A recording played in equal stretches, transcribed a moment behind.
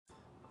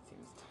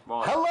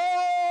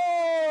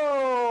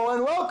Hello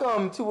and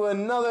welcome to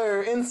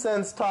another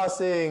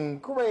incense-tossing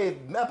great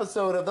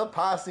episode of the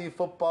Posse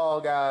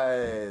Football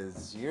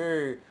Guys.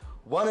 Your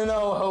 1-0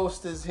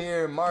 host is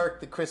here, Mark,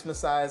 the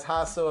Christmas-sized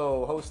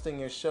Hasso, hosting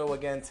your show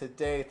again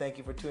today. Thank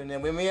you for tuning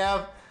in. We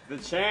have the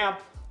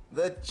champ.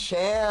 The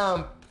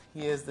champ.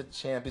 He is the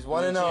champ. He's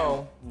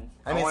 1-0.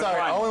 I mean,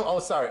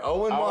 0-1.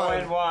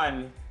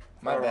 0-1.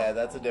 My bad.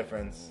 That's a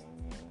difference.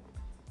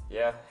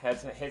 Yeah,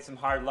 hit some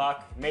hard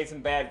luck. Made some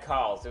bad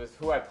calls. It was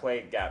who I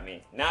played got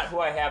me, not who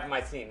I have in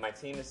my team. My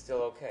team is still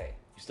okay.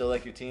 You still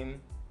like your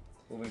team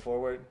moving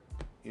forward?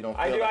 You don't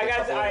feel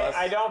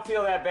I don't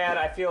feel that bad.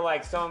 I feel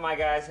like some of my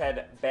guys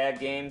had bad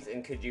games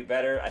and could do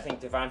better. I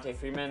think Devontae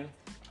Freeman,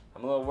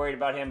 I'm a little worried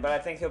about him, but I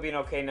think he'll be an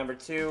okay number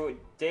 2.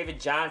 David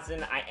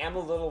Johnson, I am a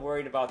little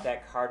worried about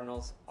that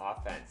Cardinals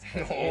offense.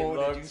 Oh,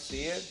 did you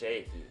see it?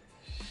 Shaky.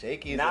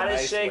 Shaky is not a as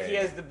nice shaky way.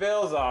 as the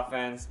Bills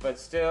offense, but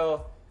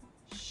still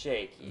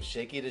shaky. From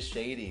shaky to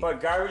shady.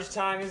 But garbage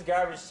time is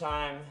garbage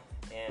time,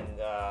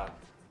 and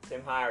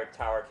Tim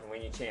Hightower can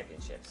win you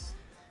championships.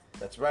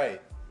 That's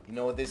right. You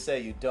know what they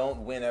say, you don't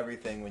win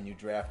everything when you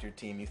draft your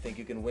team. You think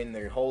you can win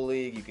their whole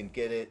league, you can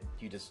get it,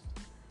 you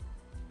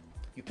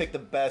pick the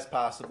best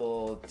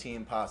possible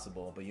team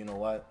possible. But you know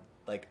what?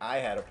 Like, I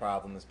had a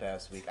problem this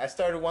past week. I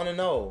started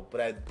 1-0,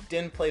 but I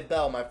didn't play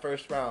Bell my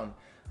first round.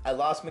 I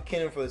lost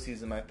McKinnon for the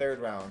season, my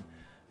third round.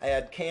 I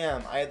had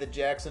Cam, I had the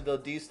Jacksonville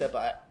D-step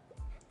up.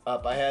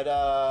 I had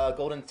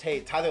Golden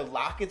Tate. Tyler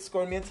Lockett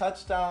scored me a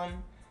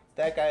touchdown.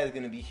 That guy is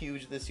going to be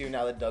huge this year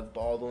now that Doug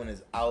Baldwin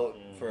is out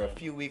for a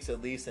few weeks at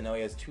least, and now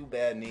he has 2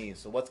 bad knees.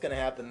 So what's going to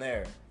happen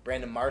there?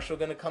 Brandon Marshall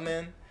going to come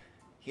in?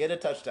 He had a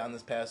touchdown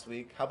this past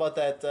week. How about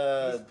that?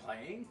 He's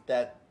playing?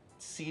 That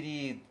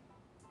CD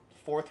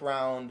 4th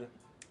round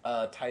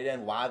tight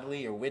end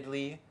Wadley or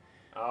Whitley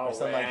or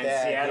something like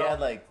that. Seattle? He had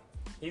like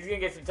he's going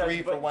to get some touches.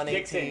 3 for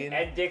 118.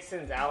 Ed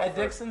Dixon's out. Ed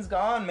Dixon's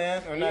gone,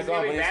 man. Or he's not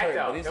gone, going to be back,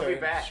 though. He's He'll be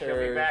back. Sure.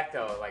 He'll be back,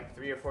 though, like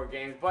 3 or 4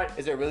 games. But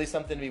is there really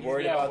something to be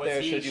worried about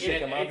there? Should you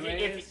pick him up?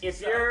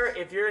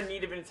 If you're in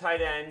need of a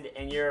tight end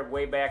and you're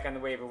way back on the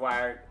waiver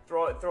wire,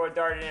 throw a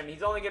dart at him.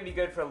 He's only going to be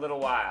good for a little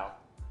while.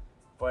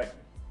 But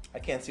I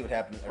can't see what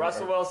happens.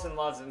 Russell Wilson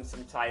loves him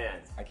some tight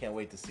ends. I can't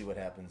wait to see what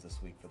happens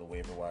this week for the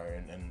waiver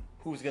wire and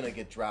who's going to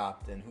get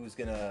dropped and who's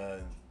going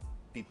to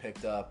be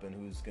picked up and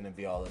who's going to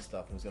be all this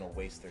stuff and who's going to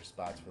waste their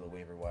spots for the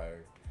waiver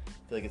wire. I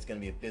feel like it's going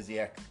to be a busy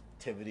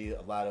activity.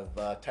 A lot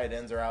of tight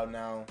ends are out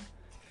now.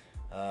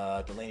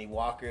 Delaney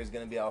Walker is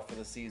going to be out for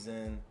the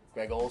season.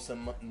 Greg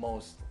Olsen,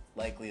 most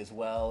likely as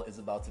well, is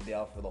about to be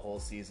out for the whole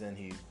season.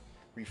 He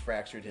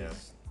refractured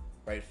his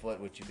right foot,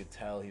 which you could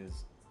tell he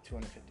was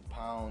 250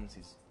 pounds.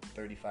 He's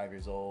 35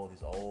 years old.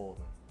 He's old.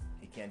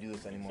 He can't do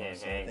this anymore.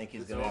 So I think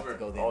he's going to have to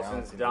go the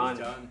Olsen's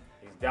announcing.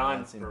 He's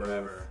done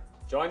forever.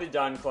 Join the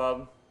Dunn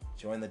Club.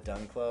 Join the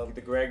Dunn Club.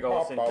 The Greg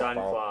Olsen Dunn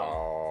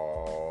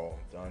Club.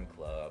 Dunn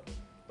Club.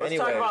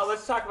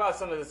 Let's talk about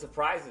some of the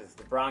surprises.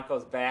 The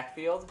Broncos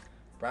backfield.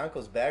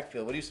 Broncos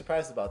backfield. What are you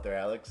surprised about there,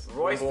 Alex?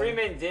 Royce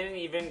Freeman didn't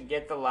even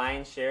get the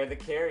lion's share of the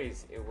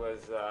carries. It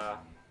was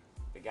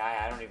the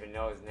guy, I don't even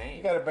know his name.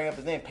 You got to bring up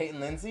his name. Peyton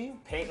Lindsey?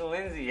 Peyton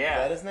Lindsey, yeah. Is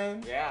that his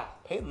name? Yeah.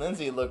 Peyton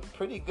Lindsey looked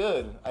pretty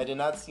good. I did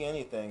not see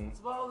anything.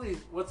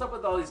 What's up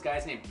with all these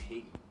guys named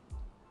Peyton?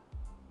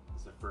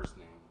 That's their first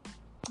name.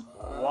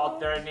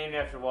 They're named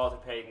after Walter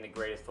Payton, the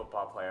greatest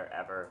football player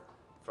ever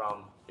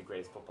from the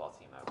greatest football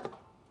team ever,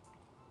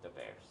 the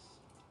Bears.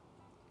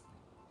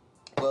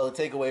 Well, the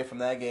takeaway from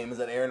that game is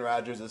that Aaron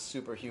Rodgers is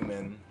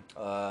superhuman,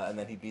 and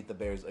then he beat the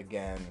Bears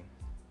again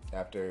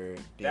after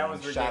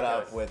being shot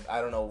up with,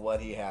 I don't know what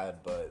he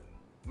had, but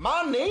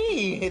my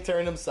knee! He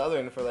turned him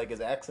Southern for like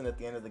his accent at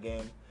the end of the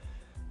game.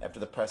 After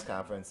the press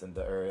conference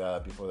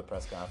before the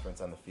press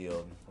conference on the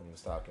field when he was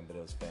talking, but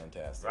it was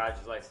fantastic.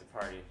 Rodgers likes to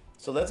party.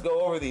 So let's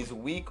go over these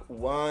Week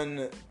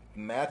 1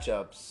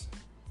 matchups.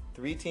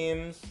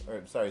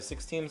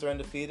 6 teams are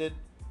undefeated.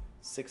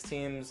 6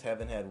 teams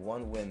haven't had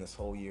 1 win this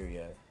whole year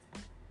yet.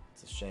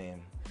 It's a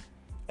shame.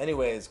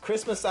 Anyways,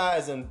 Christmas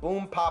Eyes and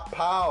Boom Pop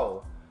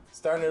Pow.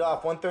 Starting it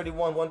off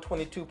 131,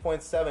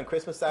 122.7.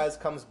 Christmas Eyes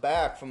comes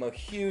back from a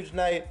huge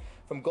night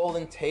from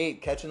Golden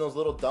Tate, catching those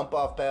little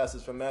dump-off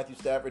passes from Matthew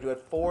Stafford, who had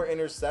 4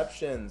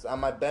 interceptions. On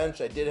my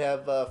bench, I did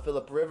have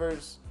Phillip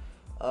Rivers.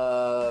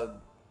 I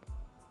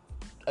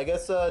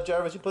guess,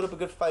 Jarvis, you put up a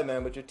good fight,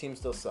 man, but your team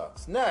still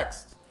sucks.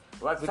 Next.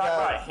 Let's talk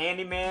about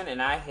Handyman,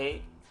 and I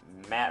hate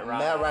Matt Ryan.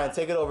 Matt Ryan,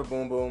 take it over,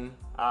 Boom Boom.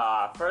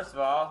 First of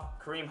all,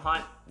 Kareem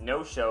Hunt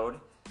no-showed.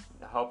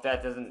 I hope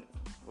that doesn't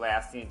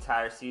last the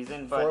entire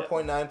season. But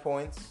 4.9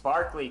 points.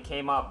 Barkley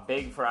came up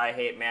big for I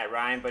hate Matt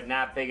Ryan, but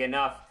not big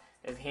enough.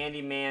 As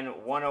Handyman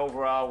 1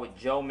 overall with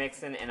Joe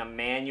Mixon and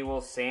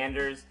Emmanuel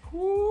Sanders.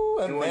 Ooh,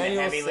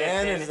 Emmanuel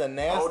Sanders is a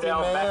nasty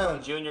Odell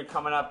man. Beckham Jr.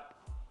 coming up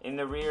in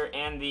the rear,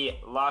 and the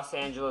Los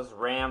Angeles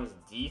Rams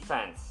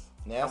defense.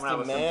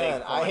 Nasty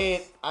man.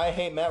 I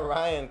hate Matt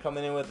Ryan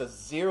coming in with a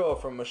 0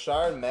 from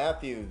Mashard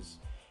Matthews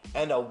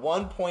and a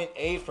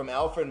 1.8 from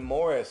Alfred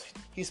Morris.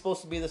 He's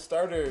supposed to be the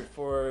starter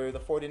for the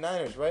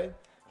 49ers, right?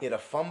 He had a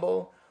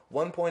fumble.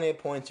 1.8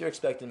 points. You're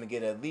expecting him to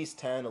get at least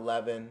 10,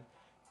 11.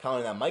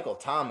 Counting that Michael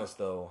Thomas,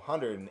 though,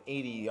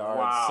 180 yards,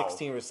 Wow.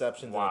 16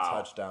 receptions, and a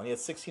touchdown. He had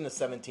 16 to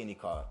 17 he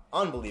caught.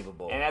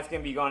 Unbelievable. And that's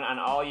going to be going on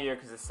all year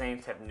because the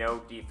Saints have no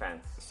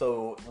defense.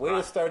 So, way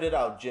to start it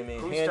out, Jimmy.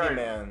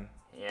 Handyman.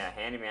 Yeah,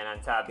 handyman on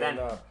top. Get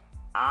Then, up.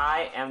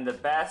 I am the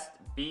best.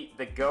 Beat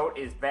the GOAT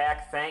is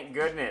back, thank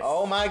goodness.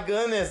 Oh, my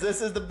goodness. This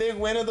is the big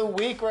win of the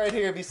week right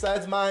here,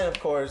 besides mine, of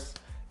course.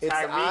 It's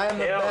I'm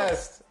the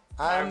best.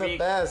 I'm the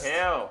best.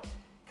 Hill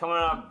coming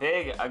up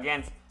big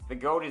against the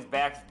GOAT is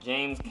back's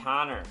James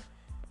Conner.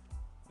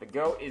 The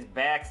GOAT is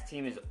back's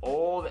team is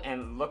old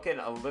and looking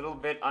a little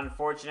bit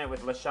unfortunate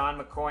with LaShawn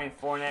McCoy and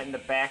Fournette in the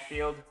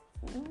backfield.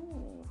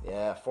 Ooh.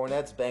 Yeah,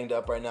 Fournette's banged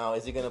up right now.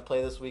 Is he going to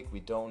play this week?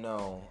 We don't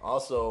know.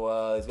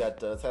 Also, he's got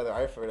Tyler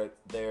Eifert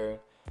there.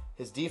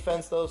 His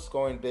defense, though,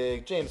 scoring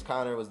big. James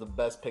Conner was the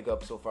best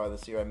pickup so far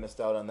this year. I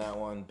missed out on that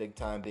one big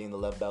time being the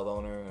Lev Bell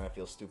owner, and I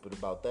feel stupid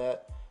about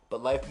that.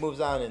 But life moves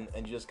on,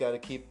 and you just got to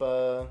keep,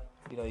 you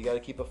got to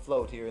keep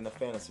afloat here in the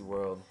fantasy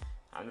world.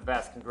 I'm the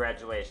best.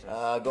 Congratulations.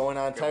 Going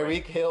on,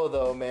 Tyreek Hill,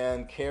 though,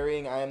 man,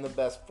 carrying I am the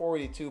best,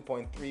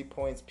 42.3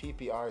 points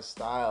PPR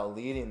style,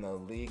 leading the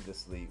league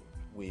this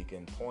week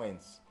in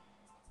points.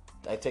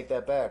 I take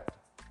that back.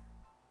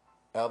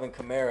 Alvin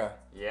Kamara.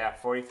 Yeah,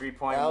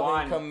 43.1.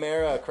 Alvin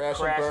Kamara, crash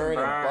and burn,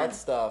 and butt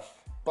stuff.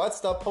 Butt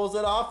stuff pulls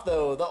it off,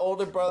 though. The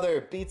older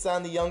brother beats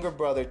on the younger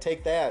brother.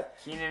 Take that.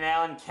 Keenan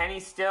Allen, Kenny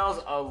Stills,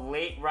 a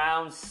late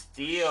round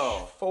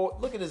steal.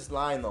 Look at his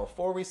line, though.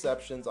 4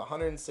 receptions,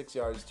 106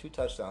 yards, 2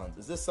 touchdowns.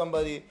 Is this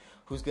somebody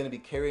who's going to be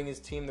carrying his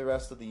team the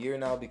rest of the year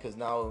now? Because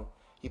now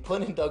he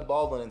put in Doug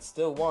Baldwin and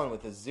still won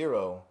with his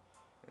 0,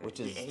 which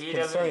is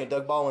concerning.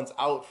 Doug Baldwin's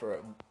out for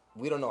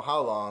we don't know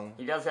how long.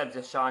 He does have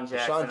Deshaun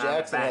Jackson. Deshaun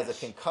Jackson has a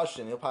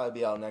concussion. He'll probably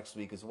be out next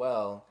week as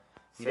well.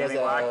 Sammy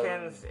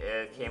Watkins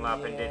came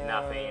up and did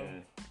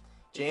nothing.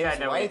 James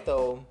White,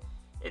 though.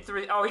 He's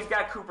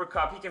got Cooper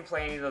Kupp. He can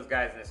play any of those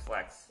guys in his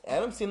flex.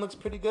 Adam's team looks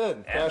pretty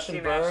good. Crash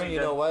and burn. You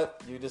know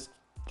what? You're just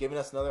giving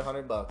us another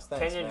 $100.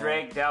 Thanks, Kenyon man.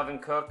 Drake,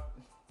 Dalvin Cook.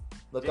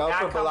 Look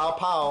out for Bilal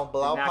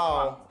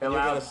Powell. And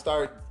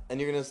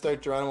you're gonna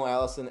start Geronimo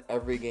Allison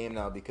every game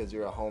now because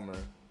you're a homer.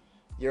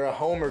 You're a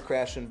homer,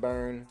 crash and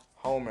burn.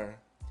 Homer.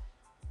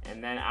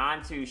 And then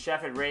on to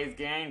Shefford Ray's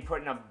Gain,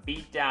 putting a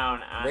beat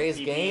down on Ray's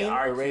Gain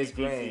or Ray's RTPC.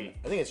 Grain?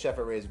 I think it's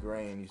Shefford Ray's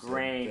Grain. You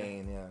Grain. said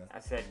Gain, yeah. I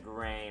said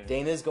Grain.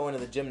 Dane is going to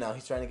the gym now.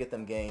 He's trying to get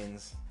them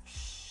gains.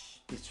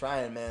 He's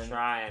trying, man.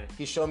 Trying.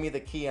 He showed me the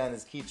key on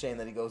his keychain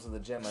that he goes to the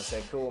gym. I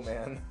said, cool,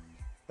 man.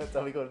 That's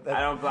how we go.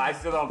 I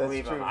still don't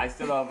believe him. True. I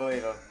still don't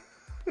believe him.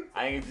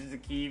 I think it's just a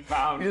key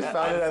found You just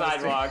on found it the on the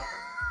sidewalk.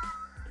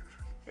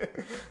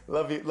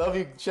 Love you.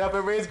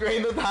 Shefford Ray's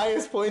Grain, the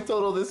highest point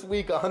total this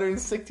week,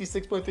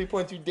 166.3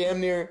 points. You damn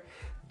near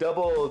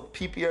double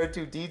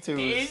PPR2 D2s.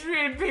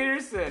 Adrian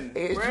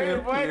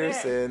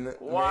Peterson.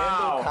 Wow.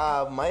 Randall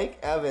Cobb, Mike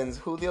Evans,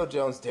 Julio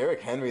Jones,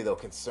 Derrick Henry, though,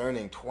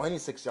 concerning.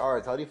 26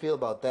 yards. How do you feel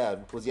about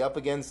that? Was he up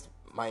against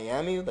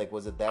Miami? Like,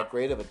 was it that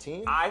great of a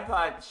team? I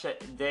thought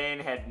Dane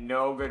had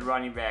no good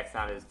running backs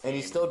on his team. And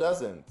he still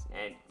doesn't.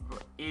 And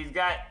he's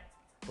got...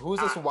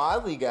 Who's this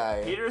Wadley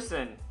guy?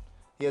 Peterson.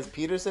 He has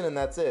Peterson, and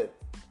that's it.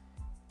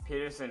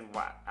 Peterson,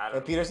 what?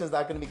 And Peterson's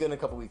not going to be good in a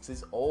couple weeks.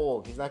 He's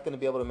old. He's not going to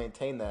be able to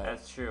maintain that.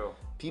 That's true.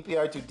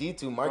 PPR2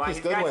 D2, Marcus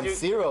Goodwin,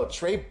 0.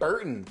 Trey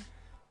Burton,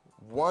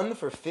 1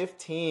 for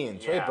 15. Yeah.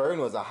 Trey Burton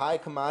was a high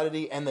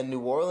commodity, and the New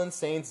Orleans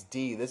Saints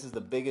D. This is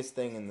the biggest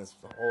thing in this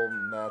whole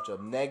matchup.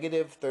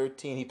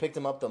 -13. He picked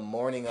him up the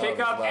morning of. Pick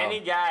up well. any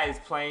guys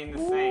playing the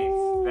Saints.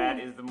 Ooh. That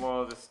is the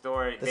moral of the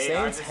story. The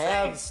Saints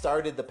have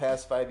started the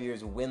past 5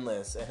 years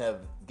winless and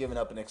have given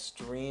up an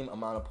extreme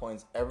amount of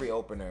points every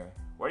opener.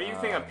 What do you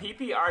think of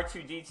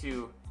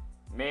PPR2D2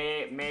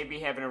 may be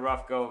having a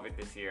rough go of it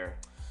this year?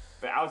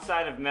 But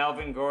outside of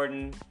Melvin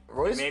Gordon,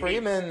 Royce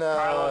Freeman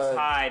Carlos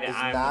Hyde, is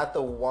not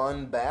the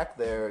one back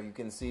there. You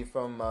can see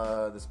from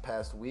this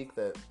past week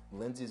that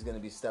Lindsey's going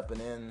to be stepping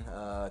in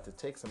to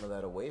take some of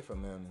that away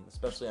from him,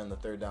 especially on the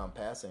third down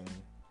passing.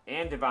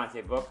 And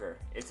Devontae Booker.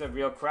 It's a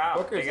real crowd.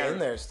 Booker's in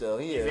there still.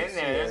 He's in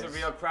there. There's a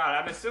real crowd.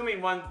 I'm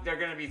assuming they're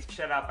going to be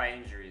shut out by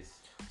injuries.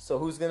 So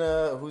who's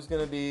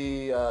gonna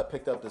be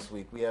picked up this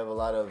week? We have a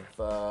lot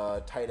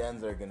of tight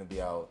ends that are going to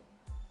be out.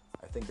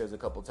 I think there's a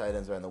couple tight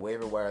ends on the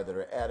waiver wire that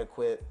are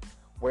adequate.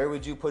 Where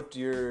would you put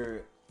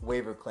your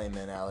waiver claim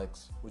in,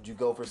 Alex? Would you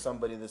go for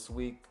somebody this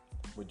week?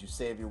 Would you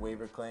save your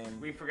waiver claim?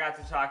 We forgot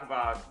to talk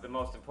about the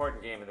most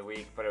important game of the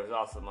week, but it was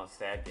also the most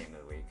sad game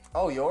of the week.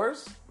 Oh,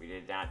 yours? We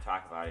did not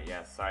talk about it.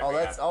 Yes, sorry.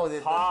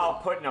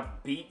 Paul putting a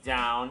beat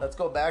down. Let's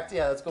go back to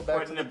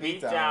the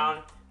beat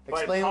down.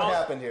 Explain what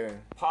happened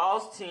here.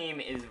 Paul's team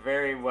is a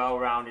very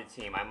well-rounded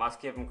team. I must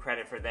give him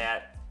credit for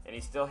that. And he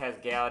still has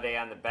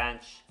Galladay on the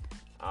bench.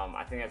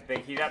 I think that's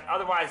big.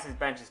 Otherwise, his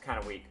bench is kind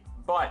of weak.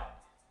 But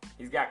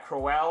he's got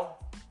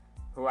Crowell,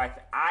 who I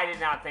did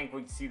not think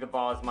would see the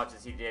ball as much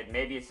as he did.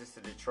 Maybe it's just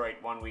a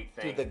Detroit 1 week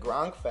thing. Dude, the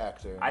Gronk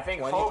factor. I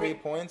think 23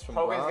 points from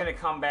Hogan's Gronk. going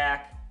to come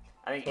back.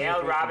 I think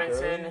Allen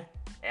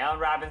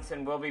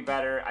Robinson will be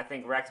better. I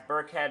think Rex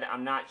Burkhead,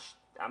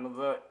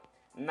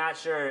 I'm not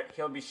sure.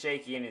 He'll be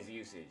shaky in his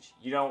usage.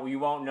 You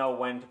won't know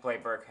when to play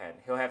Burkhead.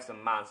 He'll have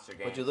some monster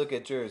games. But you look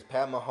at yours.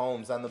 Pat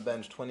Mahomes on the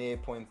bench,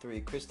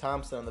 28.3. Chris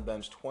Thompson on the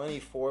bench,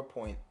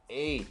 24.8.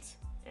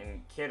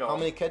 And Kittle. How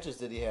many catches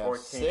did he have?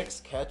 14.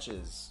 6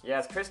 catches.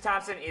 Yes, Chris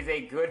Thompson is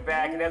a good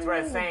back, and that's what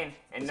I was saying.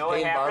 And no, it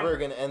Peyton happened.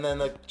 Barber and then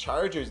the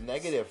Chargers,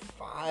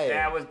 -5.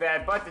 That was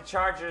bad, but the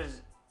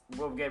Chargers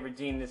will get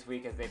redeemed this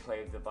week as they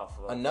play the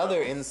Buffalo.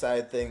 Another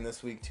inside thing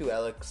this week, too.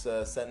 Alex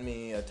sent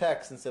me a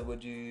text and said,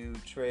 would you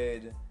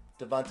trade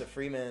Devonta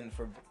Freeman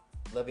for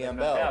Le'Veon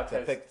Bell? I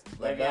picked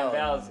Le'Veon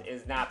Bell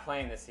is not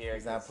playing this year.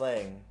 He's not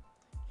playing.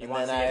 He And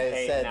wants then to get I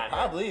paid, said, not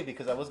probably, hurt.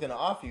 because I was going to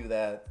offer you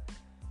that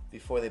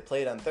before they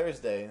played on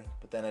Thursday.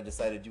 But then I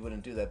decided you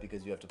wouldn't do that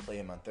because you have to play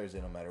him on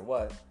Thursday no matter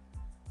what.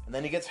 And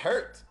then he gets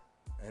hurt.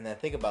 And I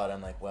think about it,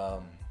 I'm like,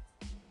 well,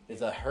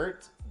 is a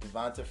hurt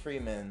Devonta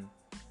Freeman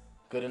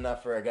good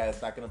enough for a guy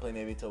that's not going to play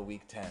maybe till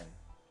week 10?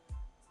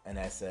 And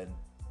I said,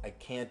 I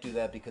can't do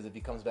that because if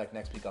he comes back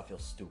next week, I'll feel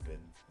stupid.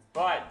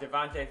 But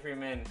Devonta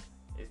Freeman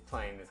is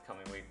playing this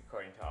coming week,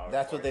 according to all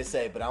That's what they reports.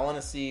 say, but I want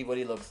to see what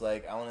he looks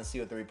like. I want to see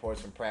what the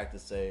reports from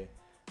practice say.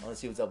 I want to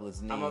see what's up with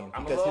his knee. I'm a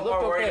because little he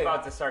looked more worried okay.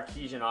 about the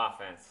Sarkisian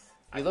offense.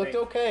 He looked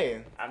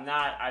okay. I'm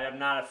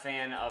not a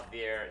fan of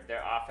their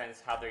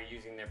offense, how they're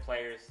using their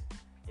players.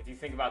 If you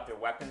think about the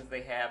weapons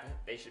they have,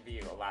 they should be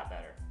a lot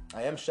better.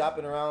 I am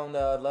shopping around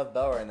Lev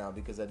Bell right now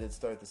because I did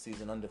start the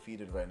season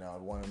undefeated right now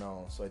at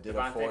 1-0, so I did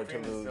afford to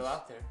lose. Still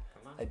out there.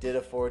 Come on. I did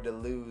afford to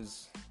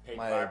lose Peyton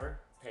my Barber.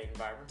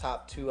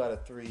 top 2 out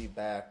of 3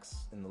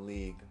 backs in the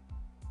league.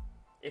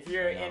 If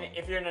you're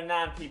in a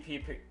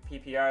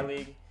non-PPR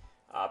league,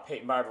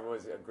 Peyton Barber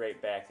was a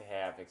great back to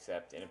have,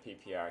 except in a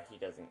PPR, he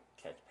doesn't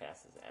catch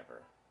passes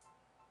ever.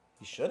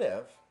 He should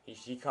have.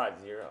 He caught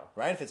 0.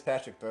 Ryan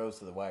Fitzpatrick throws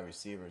to the wide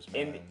receivers,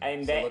 man.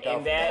 In So look out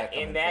for that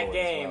coming that forward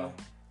as game, well.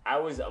 I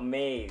was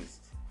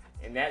amazed.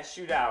 In that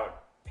shootout,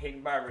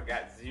 Peyton Barber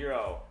got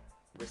 0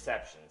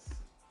 receptions.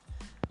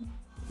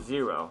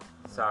 0.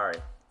 Sorry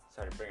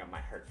to bring up my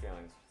hurt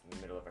feelings in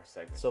the middle of our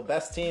segment. So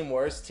best team,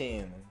 worst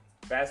team.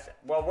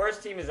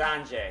 Worst team is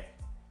Anjay.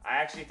 I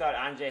actually thought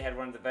Anjay had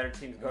one of the better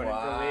teams going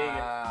into the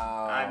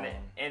league.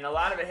 And a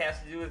lot of it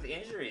has to do with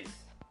injuries.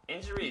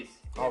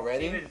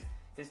 Already?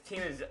 His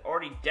team is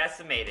already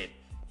decimated.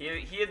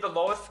 He had the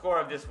lowest score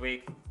of this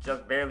week,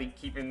 just barely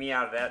keeping me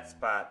out of that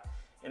spot.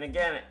 And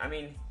again, I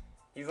mean,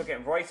 he's looking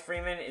at Royce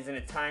Freeman is in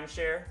a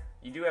timeshare.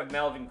 You do have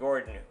Melvin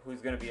Gordon,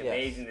 who's going to be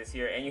amazing this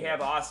year, and you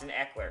have Austin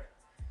Eckler.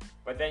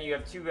 But then you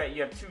have two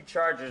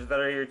Chargers that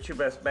are your 2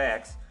 best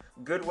backs.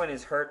 Goodwin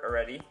is hurt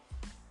already.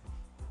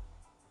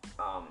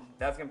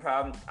 That's gonna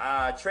problem.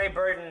 Trey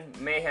Burton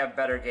may have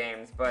better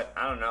games, but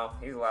I don't know.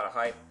 He's a lot of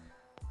hype.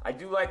 I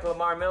do like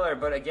Lamar Miller,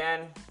 but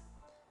again,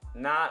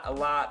 not a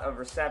lot of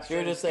receptions. So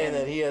you're just saying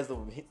that he has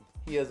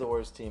the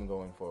worst team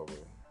going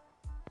forward.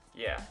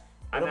 Yeah.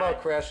 What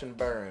about crash and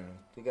burn?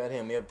 We got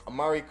him. We have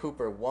Amari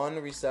Cooper, 1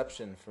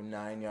 reception for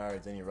 9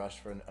 yards, and he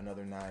rushed for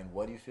another 9.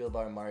 What do you feel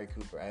about Amari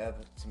Cooper? I have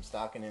some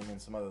stock in him in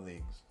some other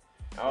leagues.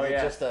 Oh,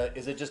 yeah.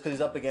 Is it just because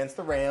he's up against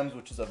the Rams,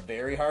 which is a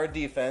very hard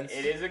defense?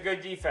 It is a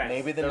good defense.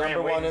 Maybe the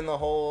number one in the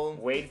whole.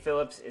 Wade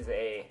Phillips is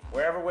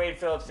wherever Wade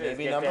Phillips is,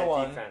 Maybe get number that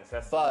one. defense.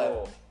 That's But the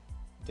goal.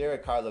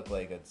 Derek Carr looked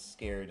like a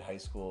scared high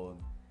school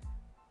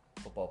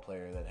football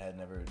player that had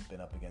never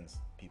been up against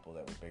people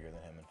that were bigger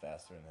than him and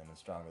faster than him and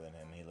stronger than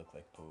him. He looked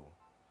like poo.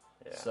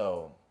 Yeah.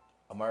 So,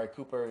 Amari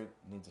Cooper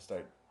needs to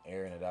start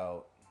airing it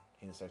out.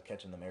 He needs to start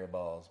catching them air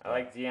balls. I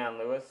like Deion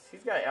Lewis.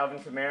 He's got Alvin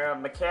Kamara.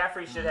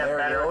 McCaffrey should have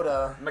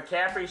Mariota. better.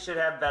 McCaffrey should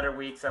have better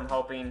weeks. I'm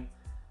hoping.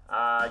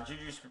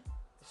 Juju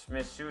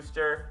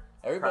Smith-Schuster.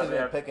 Everybody's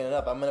going to be picking it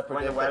up. I'm going to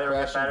When the predict weather that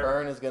gets Crash and better.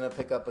 Burn is going to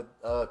pick up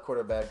a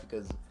quarterback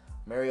because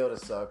Mariota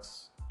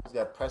sucks. He's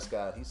got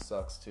Prescott. He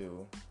sucks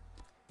too.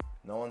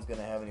 No one's going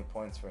to have any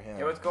points for him.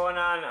 Hey, what's going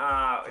on?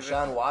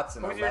 Deshaun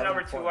Watson. Who's your 11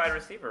 number 2 points. wide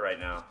receiver right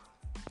now?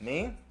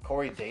 Me?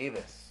 Corey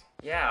Davis.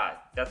 Yeah,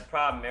 that's a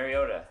problem.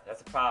 Mariota.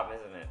 That's a problem,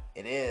 isn't it?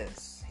 It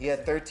is. He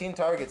had 13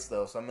 targets,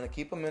 though, so I'm going to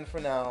keep him in for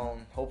now.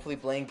 Hopefully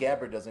Blaine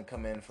Gabbert doesn't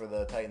come in for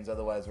the Titans,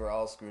 otherwise we're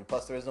all screwed.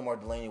 Plus, there is no more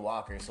Delaney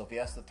Walker, so if he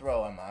has to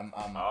throw, I'm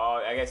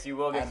I guess you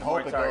will get some more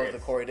hoping it targets. goes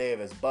to Corey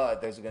Davis,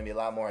 but there's going to be a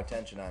lot more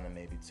attention on him,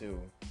 maybe, too.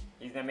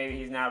 Maybe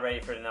he's not ready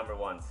for the number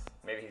ones.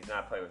 Maybe he's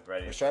not played with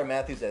ready. Rashard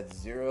Matthews had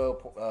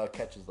 0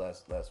 catches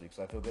last week,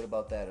 so I feel good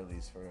about that, at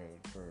least, for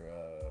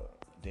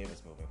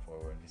Davis moving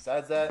forward.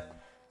 Besides that,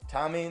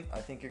 Tommy,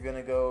 I think you're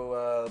gonna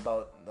go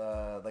about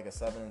like a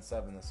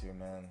 7-7 this year,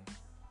 man.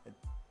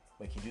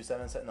 Wait, can you do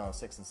 7-7? No,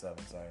 6-7. Sorry.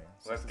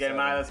 Let's get him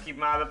out. Let's keep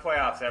him out of the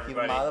playoffs,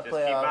 everybody. out of the Just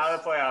keep him out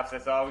of playoffs. the playoffs.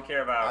 That's all we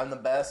care about. I'm the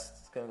best.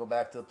 It's gonna go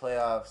back to the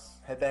playoffs.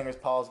 Headbangers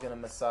Paul's gonna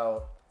miss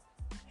out.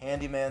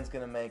 Handyman's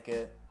gonna make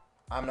it.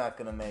 I'm not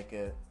gonna make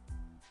it.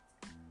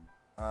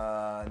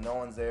 No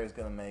one's there is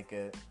gonna make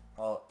it.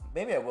 Well,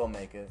 maybe I will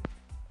make it.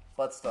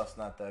 Butt stuff's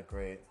not that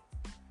great.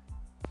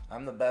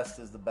 I'm the best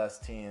is the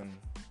best team,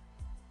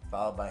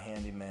 followed by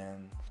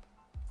Handyman,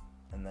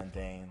 and then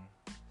Dane.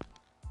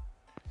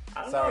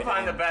 I don't Sorry, know if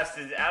I'm Dane. the best.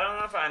 I don't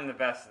know if I'm the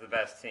best of the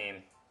best team.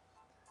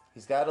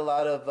 He's got a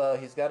lot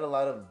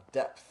of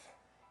depth.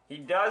 He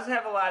does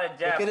have a lot of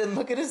depth.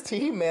 Look at his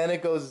team, man.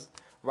 It goes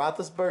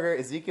Roethlisberger,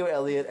 Ezekiel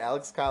Elliott,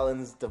 Alex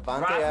Collins,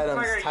 Devontae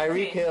Adams,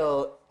 Tyreek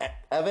Hill,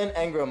 Evan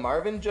Engram,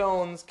 Marvin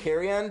Jones,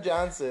 Kerryon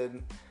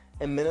Johnson,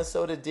 and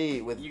Minnesota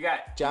D with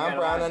John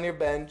Brown on your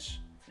bench.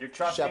 You're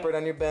trusting Shepard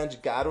on your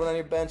bench, Godwin on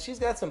your bench. She's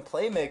got some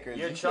playmakers.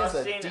 You're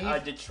trusting a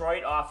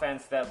Detroit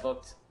offense that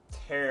looked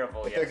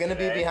terrible yesterday. They're going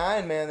to be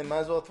behind, man. They might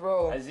as well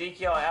throw.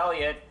 Ezekiel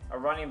Elliott, a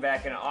running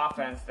back in an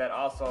offense that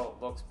also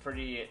looks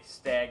pretty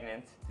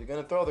stagnant. They're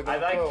going to throw. I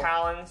like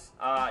Collins.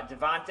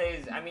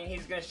 Devontae's, I mean,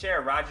 he's going to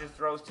share. Rodgers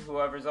throws to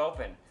whoever's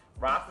open.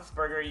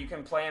 Roethlisberger, you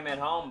can play him at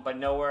home, but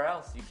nowhere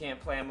else. You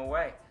can't play him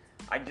away.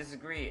 I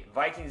disagree.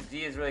 Vikings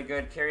D is really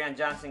good. Kerryon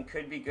Johnson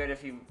could be good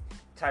if he...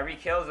 Tyreek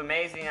Hill is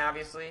amazing,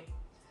 obviously.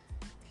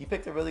 He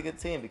picked a really good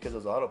team because it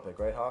was auto pick,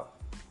 right, Hawk?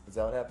 Is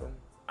that what happened?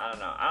 I don't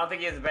know. I don't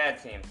think he has a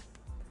bad team,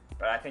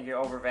 but I think you're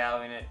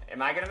overvaluing it.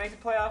 Am I going to make the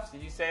playoffs?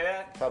 Did you say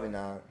that? Probably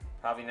not.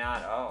 Probably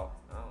not. Oh.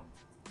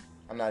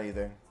 I'm not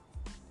either.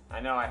 I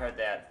know, I heard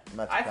that.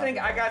 I think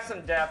I got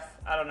some depth.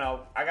 I don't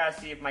know. I got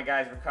to see if my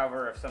guys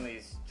recover, if some of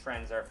these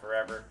trends are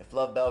forever. If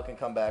Love Bell can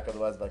come back,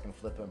 otherwise I can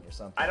flip him for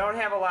something. I don't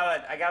have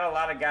I got a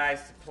lot of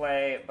guys to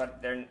play,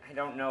 but I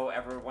don't know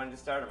ever when to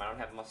start them. I don't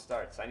have must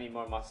starts. I need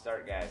more must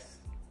start guys.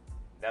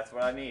 That's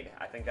what I need.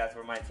 I think that's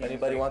where my team is.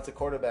 Anybody wants a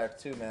quarterback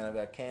too, man? I've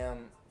got Cam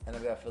and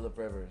I've got Phillip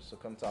Rivers, so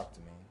come talk to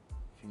me.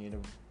 If you need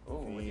a...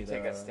 would you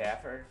take a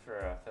Stafford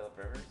for Phillip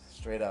Rivers?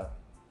 Straight up.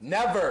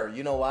 Never!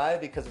 You know why?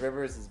 Because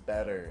Rivers is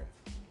better.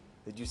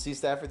 Did you see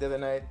Stafford the other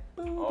night?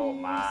 Boobies. Oh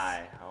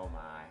my.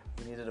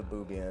 He needed a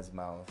boobie in his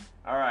mouth.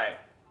 All right.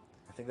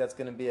 I think that's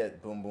going to be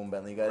it. Boom, boom,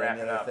 Bentley. You got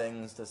any other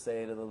things to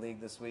say to the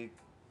league this week?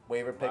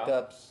 Waiver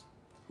pickups?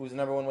 Who's the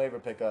number one waiver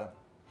pickup?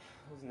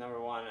 Who's number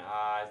one?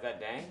 Is that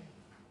Dang?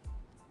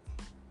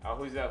 Oh,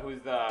 who's the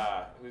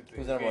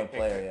number one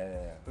player?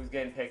 Yeah. Who's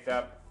getting picked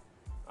up?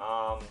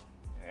 I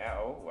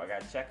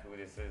gotta check who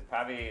this is.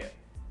 Probably,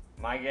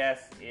 my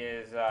guess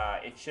is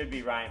it should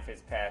be Ryan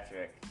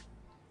Fitzpatrick.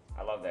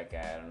 I love that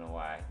guy. I don't know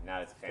why.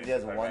 Not as a fan. He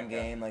has one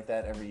game like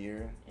that every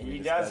year. He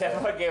does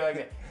have one game like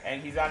that,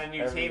 and he's on a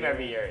new team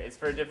every year. It's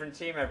for a different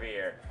team every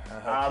year.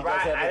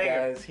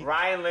 I think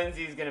Ryan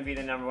Lindsey is going to be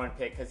the number one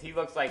pick because he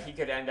looks like he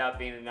could end up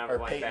being the number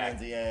one Peyton back.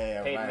 Lindsey,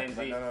 yeah. Peyton Ryan,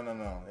 Lindsey.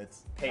 No.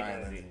 It's Peyton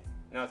Ryan Lindsey. Lindsey.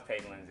 No, it's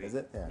Peyton Lindsey. Is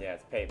it? Yeah,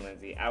 it's Peyton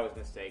Lindsey. I was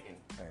mistaken.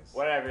 Nice.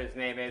 Whatever his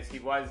name is,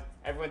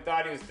 everyone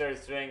thought he was third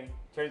string.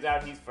 Turns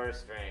out he's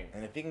first string.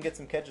 And if he can get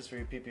some catches for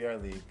your PPR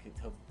league,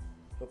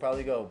 he'll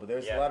probably go. But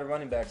there's a lot of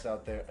running backs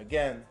out there.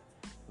 Again,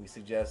 we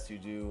suggest you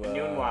do...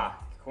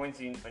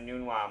 Quincy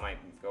Enunwa might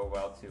go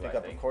well too, pick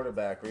up a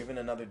quarterback or even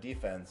another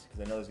defense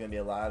because I know there's going to be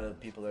a lot of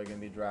people that are going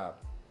to be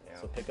dropped.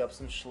 Yeah. So pick up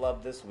some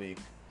schlub this week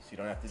so you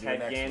don't have to do it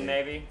next week. Ted Ginn,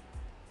 maybe?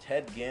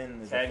 Ted Ginn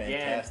is a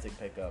fantastic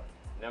pickup.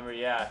 Number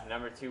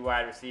 2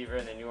 wide receiver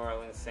in the New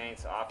Orleans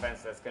Saints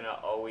offense that's going to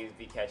always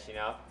be catching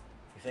up.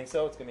 You think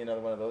so? It's going to be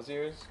another one of those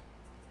years?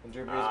 When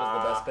Drew Brees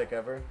was the best pick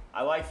ever?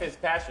 I like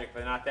Fitzpatrick,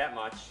 but not that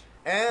much.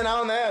 And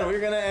on that,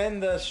 we're going to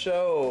end the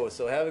show.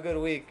 So have a good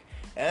week.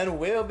 And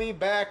we'll be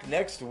back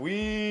next week.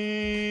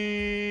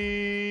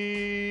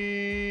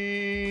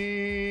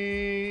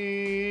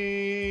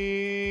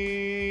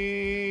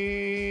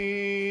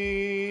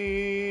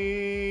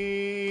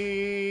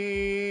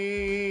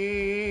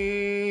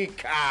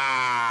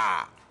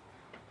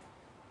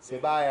 Say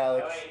bye,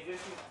 Alex. Wait,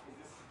 is this...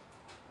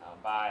 Oh,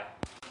 bye.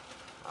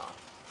 Oh.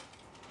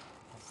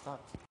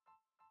 Stop.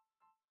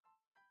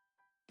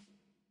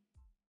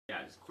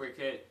 Yeah, just quick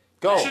hit.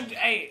 Go.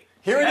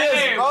 Here it is.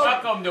 Hey,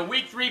 welcome to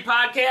Week 3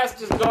 podcast.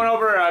 Just going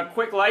over a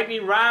quick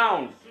lightning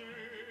round.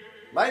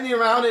 Lightning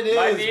round it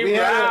is. We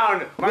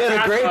had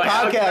a great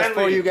podcast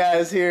for you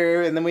guys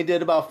here, and then we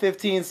did about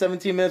 15,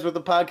 17 minutes worth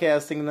of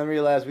podcasting, and then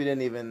realized we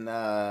didn't even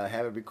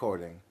have it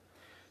recording.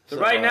 So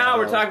right now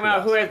we're talking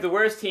about who has the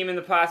worst team in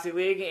the Posse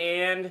League,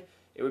 and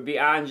it would be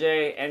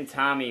Anjay and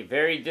Tommy.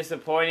 Very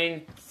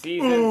disappointing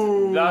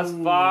seasons thus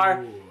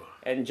far.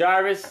 And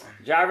Jarvis,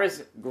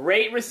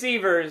 great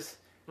receivers,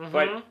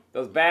 but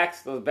those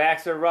backs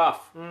are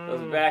rough.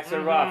 Those backs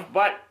are rough.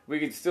 But we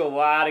could still a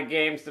lot of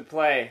games to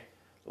play.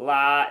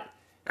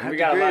 We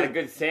got a lot of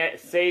good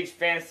sage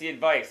fantasy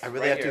advice. I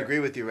really have to agree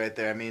with you right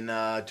there. I mean,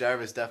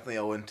 Jarvis definitely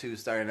 0-2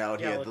 starting out.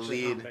 He had the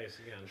lead.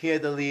 He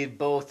had the lead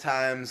both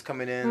times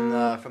coming in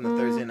from the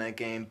Thursday night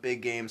game.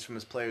 Big games from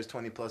his players,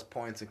 20-plus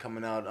points, and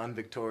coming out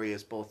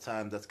unvictorious both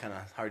times. That's kind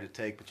of hard to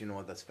take, but you know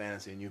what? That's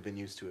fantasy, and you've been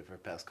used to it for the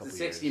past couple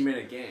years. It's a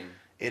 60-minute game.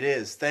 It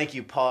is. Thank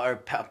you, Paul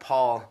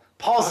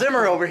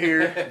Zimmer over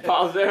here.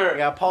 Paul Zimmer. We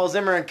got Paul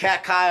Zimmer and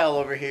Cat Kyle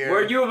over here.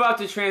 Were you about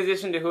to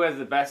transition to who has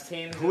the best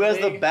teams Who has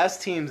the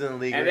best teams in the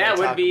league? And that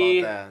would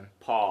be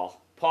Paul.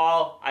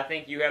 Paul, I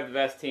think you have the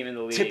best team in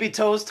the league. Tippy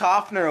Toes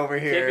Toffner over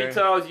here. Tippy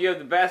Toes, you have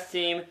the best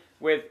team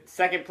with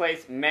second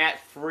place Matt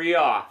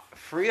Freoff.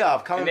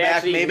 Freoff coming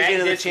back, maybe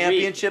into the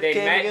championship game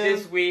again. They met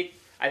this week.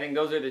 I think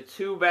those are the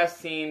 2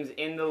 best teams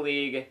in the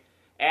league.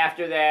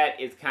 After that,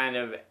 it's kind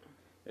of...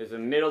 There's a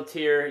middle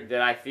tier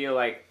that I feel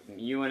like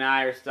you and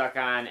I are stuck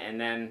on, and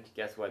then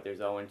guess what? There's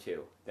 0-2.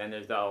 then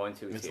there's the 0-2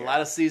 There's tier. a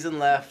lot of season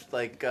left,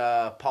 like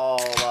Paul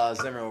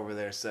Zimmer over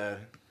there said.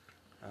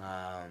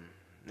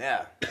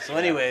 Yeah. So,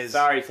 anyways,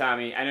 Sorry,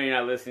 Tommy. I know you're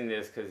not listening to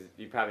this because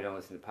you probably don't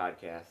listen to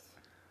podcasts.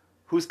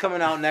 who's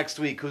coming out next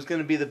week? Who's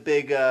going to be the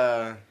big?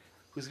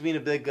 Who's going to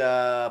be the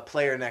big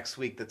player next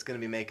week that's going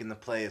to be making the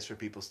plays for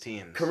people's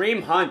teams?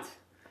 Kareem Hunt.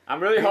 I'm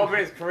really hoping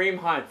it's Kareem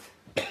Hunt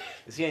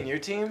Is he on your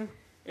team?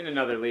 in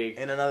another league.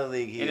 In another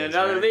league, he In is,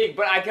 another right? league,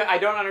 but I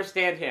don't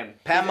understand him.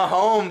 Pat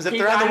Mahomes. If He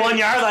they're on the got it. 1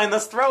 yard line,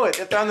 let's throw it.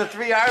 If they're on the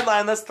 3 yard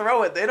line, let's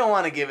throw it. They don't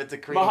want to give it to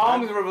Kareem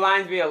Mahomes Hunt.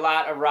 reminds me a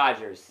lot of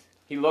Rodgers.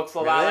 He looks a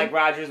lot Really? like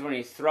Rodgers when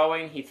he's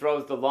throwing. He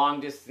throws the long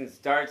distance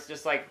darts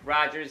just like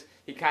Rodgers.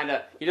 He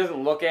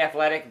doesn't look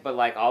athletic, but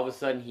like all of a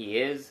sudden he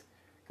is,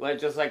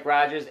 just like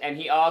Rodgers. And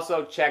he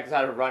also checks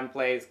out of run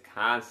plays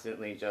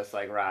constantly, just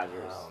like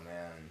Rodgers. Oh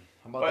man,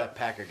 how about But- that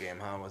Packer game?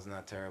 Huh? Wasn't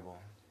that terrible?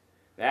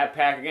 That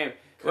Packer game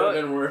Could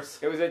have been worse.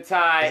 It was a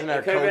tie. Isn't our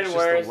It could have coach been just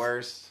worse. the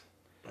worst?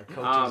 Our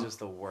coach is just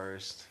the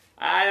worst.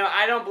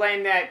 I don't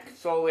blame that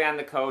solely on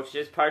the coach,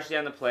 just partially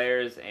on the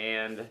players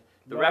and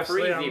the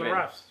Mostly referees on even. the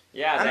refs.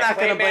 Yeah, I'm that not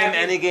Clay going to blame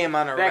Matthews- any game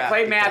on a that ref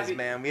Clay because, Matthews-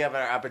 man, we have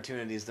our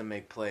opportunities to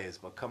make plays,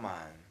 but come on.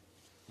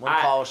 One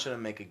I- call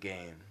shouldn't make a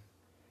game.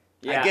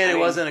 Yeah, I get it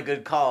mean, wasn't a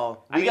good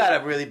call. I We mean-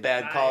 got a really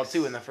bad call, Nice.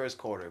 too, in the first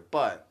quarter,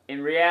 but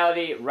In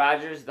reality,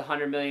 Rodgers, the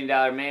 $100 million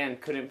man,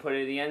 couldn't put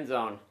it in the end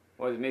zone.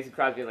 What was it, Mason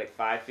Crosby had like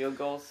 5 field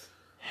goals?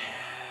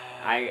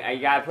 I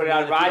got to put it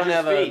on if you don't Rodgers'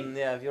 have feet.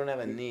 if you don't have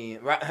a knee.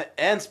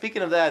 And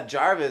speaking of that,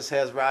 Jarvis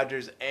has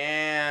Rodgers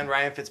and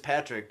Ryan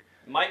Fitzpatrick.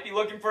 Might be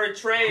looking for a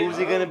trade. Who's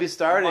he going to be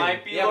starting?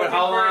 Might be Yeah, but looking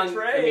how for long? a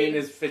trade. I mean,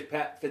 is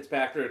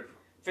Fitzpatrick?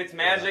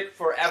 Fitzmagic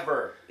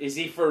forever. Is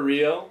he for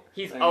real?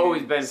 He's I mean,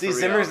 always been See, for real.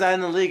 Zimmer's not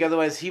in the league.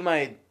 Otherwise, he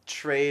might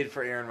trade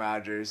for Aaron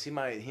Rodgers. He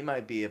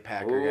might be a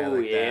Packer guy Ooh,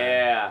 like that.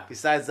 yeah.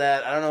 Besides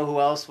that, I don't know who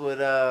else would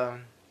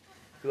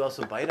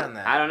bite on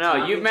that. I don't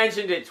know. You've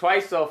mentioned it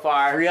twice so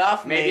far. Free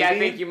off, Maybe I maybe.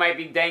 think you might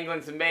be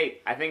dangling some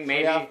bait. I think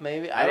maybe. Free off,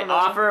 maybe. I don't know.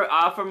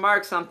 Offer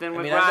Mark something I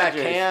with mean, I've got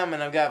Rodgers. Cam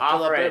and I've got Offer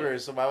Phillip it.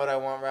 Rivers, so why would I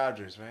want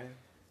Rodgers, right?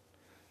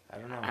 I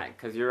don't know.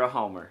 Because you're a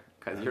homer.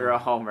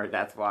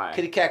 That's why.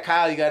 Kitty Cat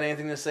Kyle, you got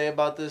anything to say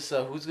about this?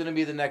 Who's going to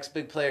be the next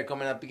big player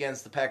coming up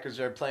against the Packers?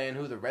 Are playing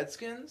who? The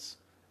Redskins?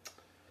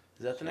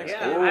 Is that the next?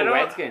 Yeah, game? Ooh, I don't-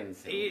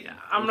 Redskins.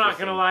 I'm not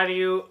going to lie to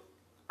you.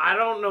 I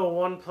don't know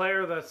one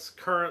player that's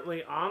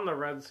currently on the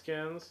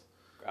Redskins.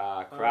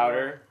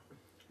 Crowder.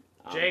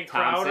 Jay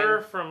Thompson.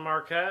 Crowder from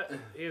Marquette.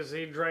 Is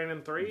he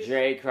draining threes?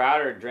 Jay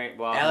Crowder.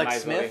 Might Alex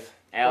as well be. Smith,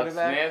 Alex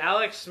quarterback? Smith.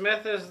 Alex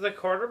Smith is the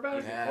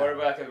quarterback? Yeah.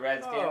 Quarterback of the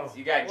Redskins. Oh,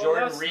 You got well,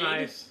 Jordan that's Reed.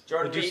 nice.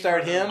 Jordan Would you Reed,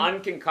 start him?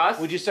 Unconcussed.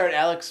 Would you start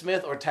Alex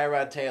Smith or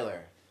Tyrod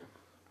Taylor?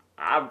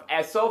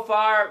 As so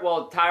far,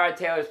 Tyrod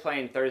Taylor's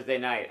playing Thursday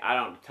night. I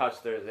don't touch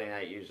Thursday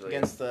night usually.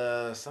 Against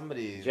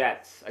somebody.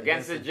 Jets.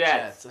 Against the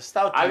Jets. A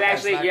stout I was defense,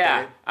 actually, not yeah.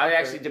 great. I was Not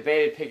actually great.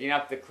 debated picking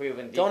up the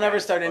Cleveland. Don't ever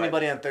defense, start but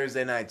anybody on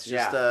Thursday nights.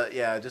 Just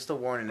just a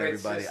warning, But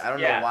it's everybody. just- I don't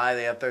yeah. know why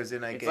they have Thursday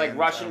night It's games. like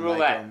Russian I don't like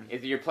roulette. them.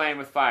 If you're playing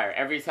with fire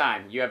every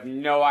time, you have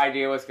no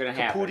idea what's going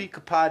to happen. Kapooty,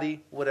 Kapati,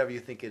 whatever you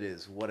think it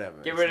is, whatever.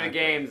 Get It's rid of not the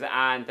great. games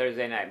on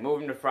Thursday night.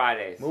 Move them to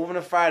Fridays. Moving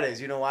to Fridays.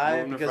 You know why?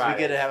 Moving to Because we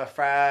get to Fridays. have a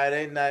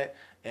Friday night,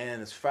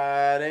 and it's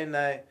Friday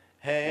night.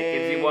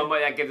 Hey.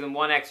 That gives them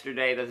one extra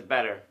day. That's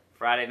better.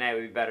 Friday night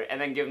would be better, and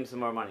then give them some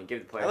more money. Give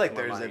the players. I like some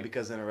more Thursday money.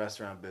 because in a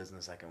restaurant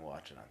business, I can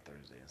watch it on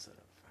Thursday instead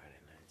of Friday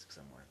nights because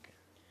I'm working.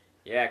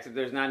 Yeah, except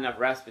there's not enough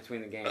rest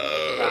between the games.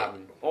 That's the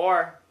problem.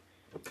 Or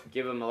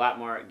give them a lot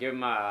more. Give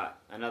them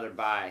another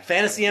bye.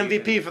 Fantasy Season.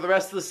 MVP for the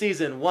rest of the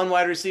season. One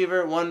wide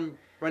receiver, one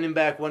running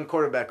back, one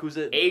quarterback. Who's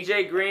it?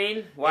 AJ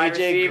Green, wide AJ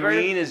receiver.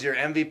 Green is your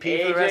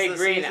MVP for the rest AJ of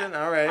the Green. season?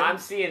 All right. I'm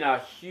seeing a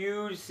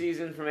huge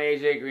season from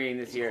AJ Green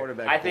this year.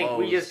 quarterback I think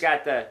we blows. just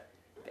got the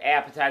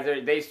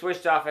appetizer. They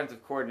switched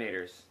offensive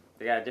coordinators.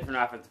 They got a different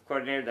offensive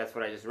coordinator. That's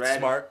what I just read.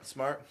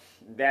 Smart.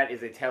 That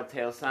is a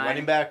telltale sign.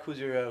 Running back. Who's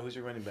your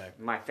running back?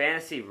 My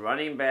fantasy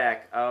running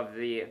back of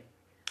the.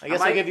 I guess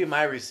I I'll might- give you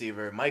my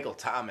receiver, Michael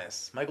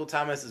Thomas. Michael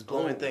Thomas is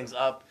blowing Ooh. things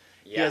up.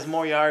 Yes. He has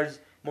more yards,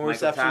 more Michael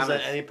receptions than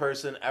Thomas. any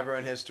person ever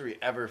in history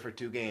ever for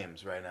 2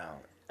 games right now.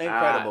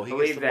 Incredible. He gets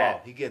believe the that.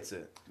 ball. He gets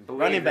it. Believe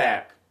Running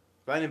that. back.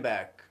 Running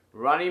back.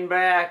 Running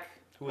back.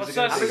 Who's What's it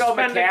going that to be? gonna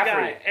go suspended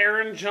McCaffrey. guy?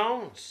 Aaron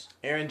Jones.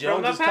 Aaron From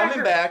Jones the is coming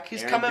Packers. back.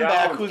 He's Aaron coming Jones.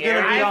 back. Who's Aaron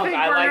going to be? Jones. I think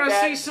I we're like going to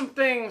that. see some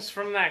things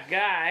from that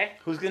guy.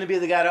 Who's going to be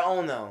the guy to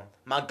own though?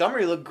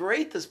 Montgomery looked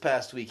great this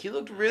past week. He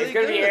looked really It's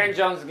going good. to be Aaron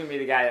Jones is going to be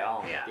the guy to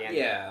own. Yeah. at the end.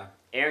 Yeah.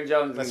 Aaron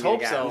Jones is Let's going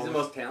to be the hope guy. so. He's the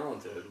most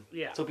talented.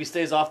 Yeah. Let's hope he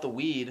stays off the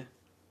weed.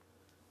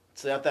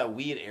 Stay off that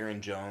weed,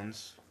 Aaron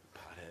Jones.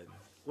 Pothead.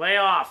 Lay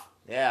off.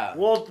 Yeah.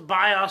 We'll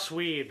buy us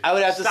weed. I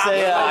would have to Stop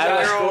say, smoking I your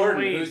was- own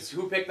Gordon. weed.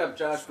 Who picked up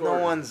Josh No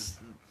Gordon? one's.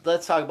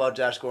 Let's talk about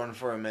Josh Gordon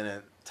for a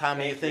minute.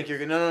 Tommy, you think you're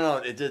gonna? No.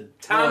 It did.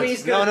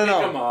 Tommy's no, gonna no,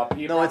 pick no. him up.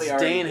 He No, it's probably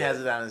already Dane did.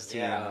 has it on his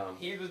team. Yeah.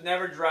 He was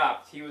never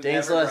dropped. He was Dane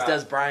never still has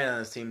dropped. Des Bryant on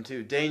his team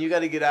too. Dane, you got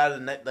to get out of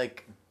the net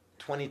like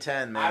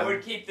 2010, man. I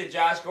would keep the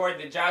Josh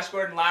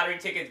Gordon lottery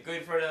tickets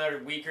good for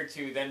another week or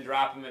two, then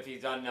drop him if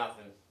he's done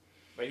nothing.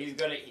 But he's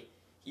gonna.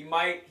 He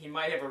might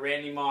have a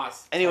Randy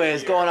Moss.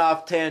 Anyways, type going year.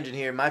 off tangent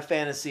here, my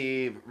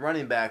fantasy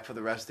running back for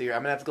the rest of the year, I'm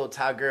going to have to go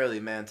Todd Gurley,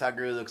 man. Todd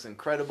Gurley looks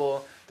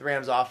incredible. The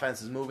Rams'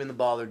 offense is moving the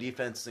ball. Their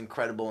defense is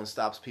incredible and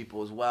stops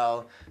people as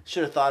well.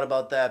 Should have thought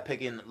about that,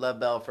 picking Lev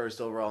Bell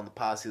first overall in the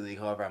Posse League.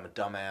 However, I'm a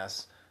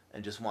dumbass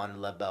and just wanted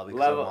Lev Bell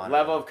because I wanted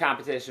Level him. of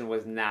competition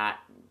was not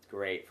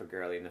great for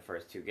Gurley in the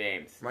first 2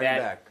 games.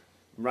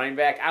 Running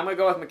back. I'm going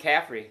to go with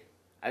McCaffrey.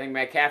 I think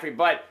McCaffrey,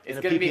 but it's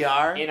going to be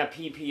in a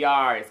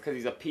PPR. It's because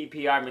he's a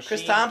PPR machine.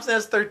 Chris Thompson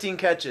has 13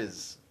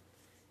 catches.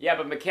 Yeah,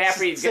 but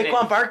McCaffrey's going to...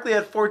 Saquon Barkley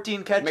had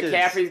 14 catches.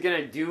 McCaffrey's going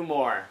to do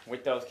more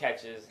with those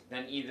catches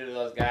than either of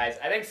those guys.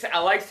 I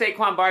like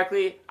Saquon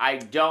Barkley. I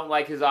don't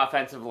like his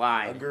offensive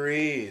line.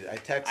 Agreed. I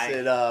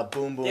texted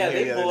Boom Boom Yeah, here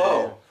they the other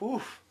blow. day.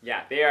 Oof.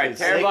 Yeah, they are a Dude,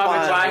 terrible Saquon-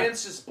 offensive line,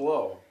 Giants just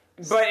blow.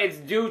 but it's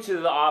due to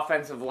the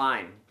offensive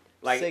line.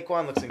 Like,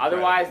 Saquon looks incredible.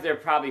 otherwise, they're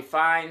probably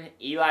fine.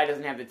 Eli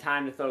doesn't have the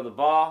time to throw the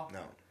ball. No.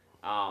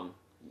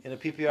 In a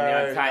PPR,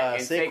 Yeah,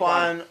 and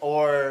Saquon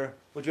or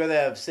would you rather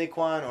have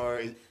Saquon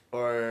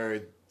or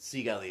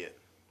Zeke Elliott?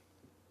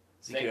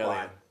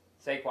 Saquon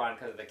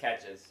because of the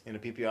catches In a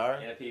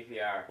PPR? in a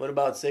PPR. What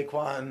about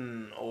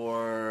Saquon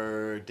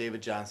or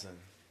David Johnson?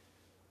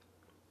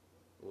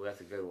 Ooh,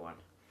 that's a good one.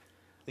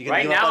 You gonna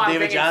Right give up now, on I'm David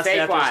thinking Johnson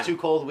after Saquon. his 2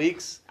 cold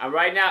weeks?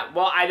 Right now,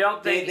 well, I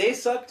don't think They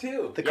suck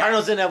too. The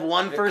Cardinals didn't have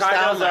one the first down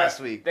Cardinals last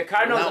week. The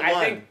Cardinals, Not I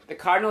one. think the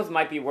Cardinals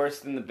might be worse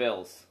than the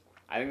Bills.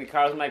 I think the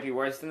Cardinals might be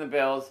worse than the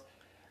Bills.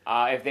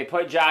 If they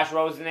put Josh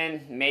Rosen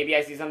in, maybe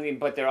I see something,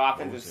 but their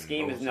offensive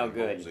scheme is no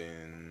good.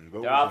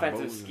 Their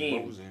offensive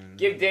scheme.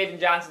 Give David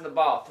Johnson the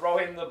ball. Throw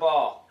him the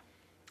ball.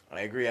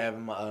 I agree. I have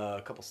him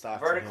a couple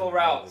stocks. Vertical on him.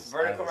 routes. Out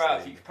of Vertical this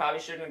routes. league. You probably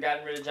shouldn't have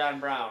gotten rid of John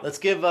Brown. Let's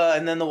give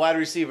and then the wide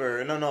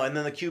receiver. No, and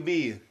then the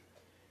QB.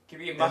 Give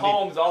me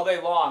Mahomes all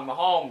day long.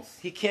 Mahomes.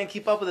 He can't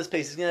keep up with his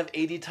pace. He's gonna have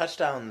 80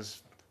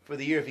 touchdowns for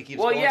the year if he keeps.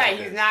 Well, going yeah, like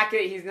he's this. not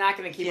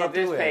gonna keep can't up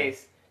this do it.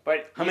 pace.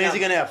 But How many is he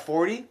gonna have?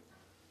 40.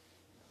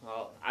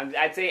 Well,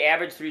 I'd say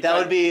average 3. That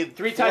would be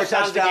 3 4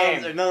 touchdowns a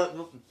game. or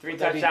no, 3 would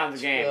that be, touchdowns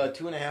a game.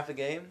 2.5 a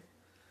game.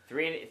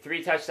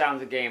 3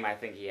 touchdowns a game, I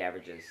think he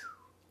averages.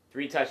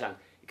 3 touchdowns.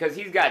 Because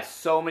he's got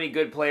so many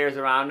good players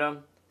around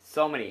him.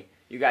 So many.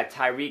 You got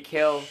Tyreek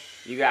Hill.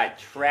 You got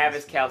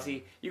Travis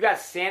Kelce. You got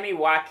Sammy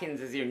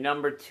Watkins as your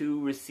number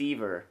 2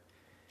 receiver.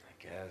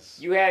 I guess.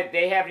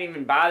 They haven't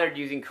even bothered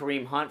using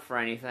Kareem Hunt for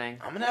anything.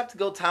 I'm gonna have to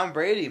go Tom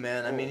Brady,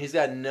 man. I mean, he's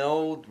got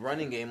no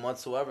running game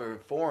whatsoever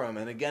for him,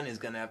 and again, he's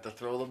gonna have to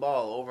throw the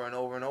ball over and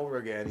over and over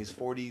again. He's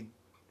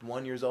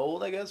 41 years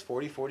old, I guess,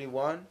 40,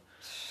 41.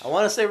 I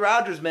want to say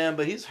Rodgers, man,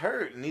 but he's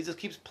hurt, and he just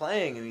keeps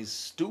playing, and he's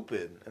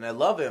stupid, and I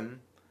love him.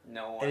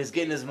 No one And he's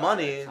getting his keeps all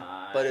the money,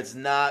 time. but it's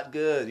not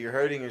good. You're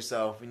hurting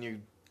yourself, and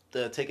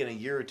you're taking a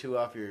year or 2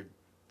 off your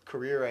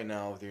career right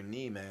now with your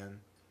knee, man.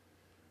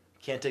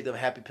 Can't take them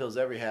happy pills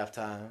every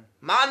halftime.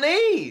 My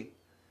knee!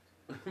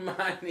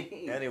 My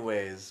knee.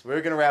 Anyways,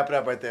 we're going to wrap it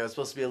up right there. It's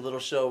supposed to be a little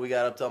show. We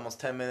got up to almost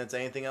 10 minutes.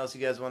 Anything else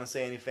you guys want to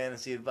say? Any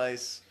fantasy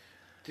advice?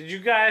 Did you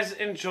guys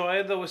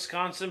enjoy the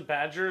Wisconsin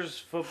Badgers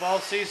football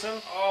season?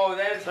 Oh,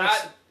 that is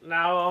That's not...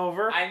 now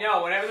over. I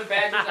know. Whenever the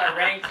Badgers are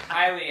ranked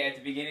highly at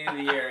the beginning of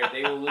the year,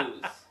 they will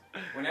lose.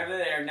 Whenever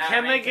they are not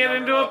Can they ranked get number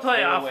into a up, they will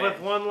playoff win. with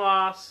 1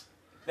 loss?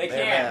 They They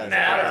can't. have. It's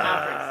out of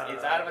conference.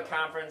 It's out of a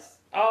conference.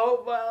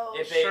 Oh, well,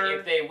 If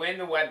they win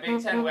the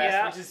Big Ten West,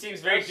 Yeah. which it seems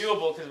very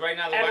doable because right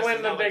now the and West win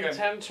is the not Big looking-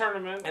 Ten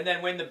tournament. and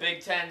then win the Big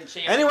Ten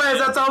championship. Anyways,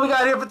 that's all we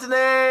got here for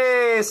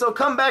today. So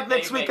come back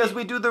next Maybe. week as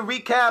we do the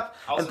recap.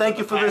 Also And thank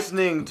the you for Pac-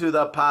 listening to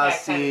the Pac-10 Posse Darts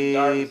this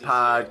year. That's also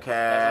why that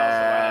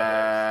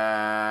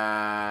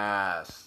Podcast.